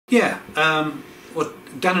Yeah, well,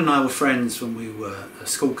 Dan and I were friends when we were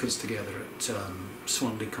school kids together at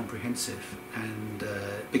Swanley Comprehensive, and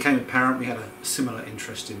it became apparent we had a similar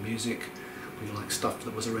interest in music. We liked stuff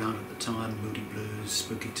that was around at the time: Moody Blues,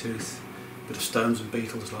 Spooky Tooth, a bit of Stones and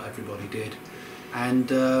Beatles, like everybody did.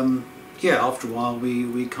 And yeah, after a while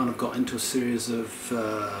we kind of got into a series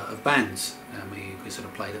of bands, and we sort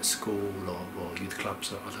of played at school or youth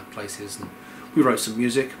clubs or other places, and we wrote some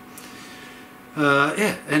music.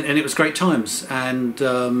 Yeah, and it was great times, and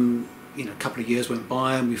you know, a couple of years went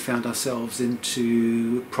by and we found ourselves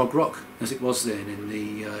into prog rock, as it was then in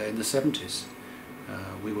the 70s.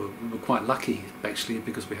 We were quite lucky actually,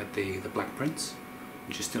 because we had the Black Prince,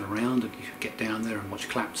 which is still around, and you could get down there and watch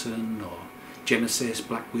Clapton or Genesis,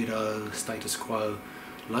 Black Widow, Status Quo.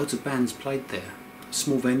 Loads of bands played there.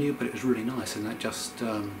 Small venue, but it was really nice, and that just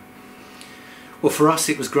well, for us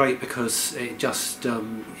it was great because it just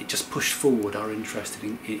pushed forward our interest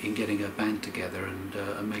in getting a band together and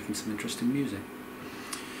making some interesting music.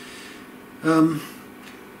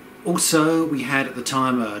 Also, we had at the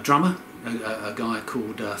time a drummer, a guy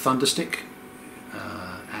called Thunderstick,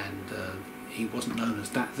 and he wasn't known as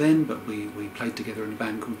that then, but we played together in a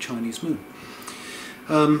band called Chinese Moon.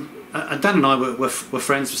 And Dan and I were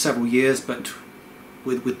friends for several years, but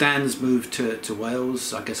with Dan's move to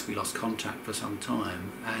Wales, I guess we lost contact for some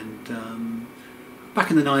time. And back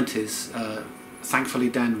in the 90s, thankfully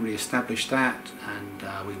Dan re-established that, and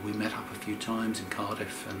we met up a few times in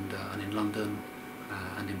Cardiff and in London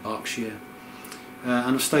and in Berkshire,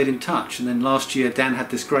 and I've stayed in touch. And then last year Dan had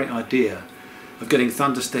this great idea of getting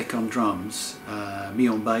Thunderstick on drums, me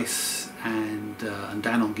on bass, and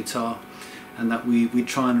Dan on guitar, and that we'd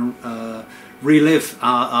try and relive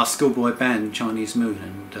our schoolboy band Chinese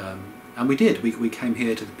Moon, and we did. We came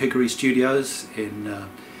here to the Piggery Studios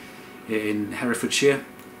in Herefordshire,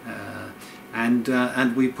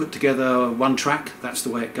 and we put together one track, That's the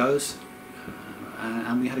Way It Goes,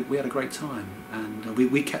 and we had a great time, and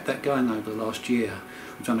we kept that going over the last year.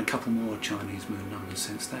 We've done a couple more Chinese Moon numbers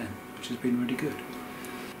since then, which has been really good.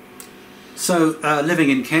 So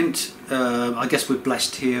living in Kent, I guess we're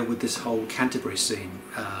blessed here with this whole Canterbury scene.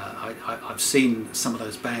 I've seen some of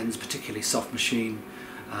those bands, particularly Soft Machine.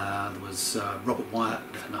 There was Robert Wyatt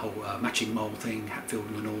and the whole Matching Mole thing, Hatfield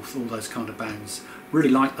in the North, all those kind of bands. Really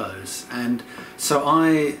like those. And so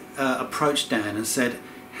I approached Dan and said,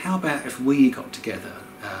 how about if we got together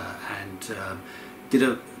and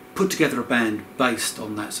put together a band based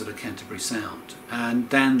on that sort of Canterbury sound? And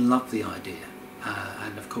Dan loved the idea.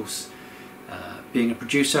 And of course, being a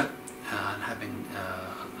producer and having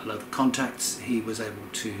a lot of contacts, he was able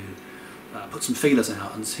to put some feelers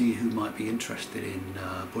out and see who might be interested in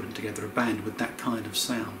putting together a band with that kind of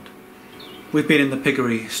sound. We've been in the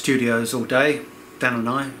Piggery Studios all day, Dan and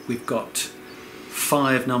I. We've got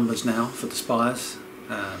 5 numbers now for the Spires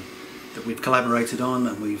that we've collaborated on,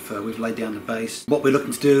 and we've laid down the bass. What we're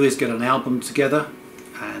looking to do is get an album together,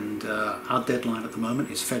 and our deadline at the moment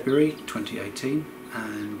is February 2018,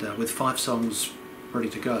 and with 5 songs ready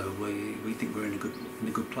to go, we think we're in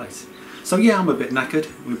a good place. So yeah, I'm a bit knackered.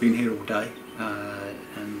 We've been here all day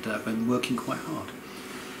and been working quite hard.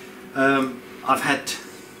 I've had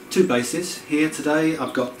 2 basses here today.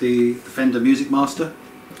 I've got the Fender Music Master,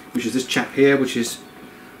 which is this chap here, which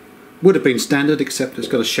would have been standard, except it's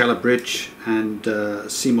got a shallow bridge and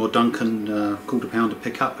Seymour Duncan quarter-pounder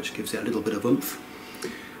pickup, which gives it a little bit of oomph.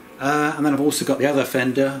 And then I've also got the other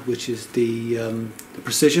Fender, which is the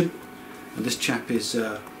Precision. And this chap is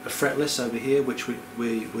a fretless over here, which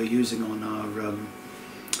we're using on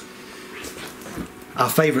our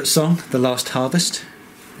favourite song, The Last Harvest,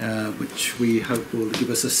 which we hope will give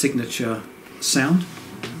us a signature sound.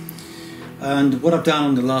 And what I've done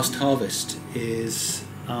on The Last Harvest is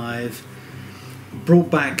I've brought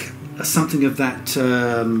back something of that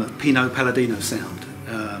Pinot Palladino sound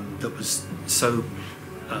that was so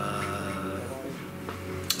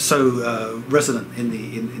resonant in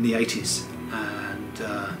the 80s, and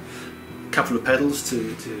a couple of pedals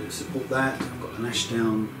to support that. I've got an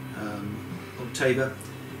Ashdown Octaver,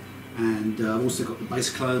 and I've also got the bass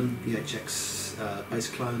clone, the HX bass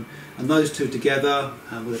clone, and those two together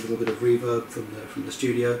with a little bit of reverb from the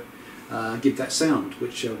studio give that sound,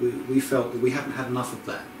 which we felt that we haven't had enough of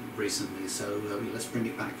that recently, so let's bring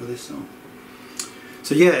it back for this song.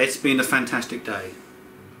 So yeah, it's been a fantastic day.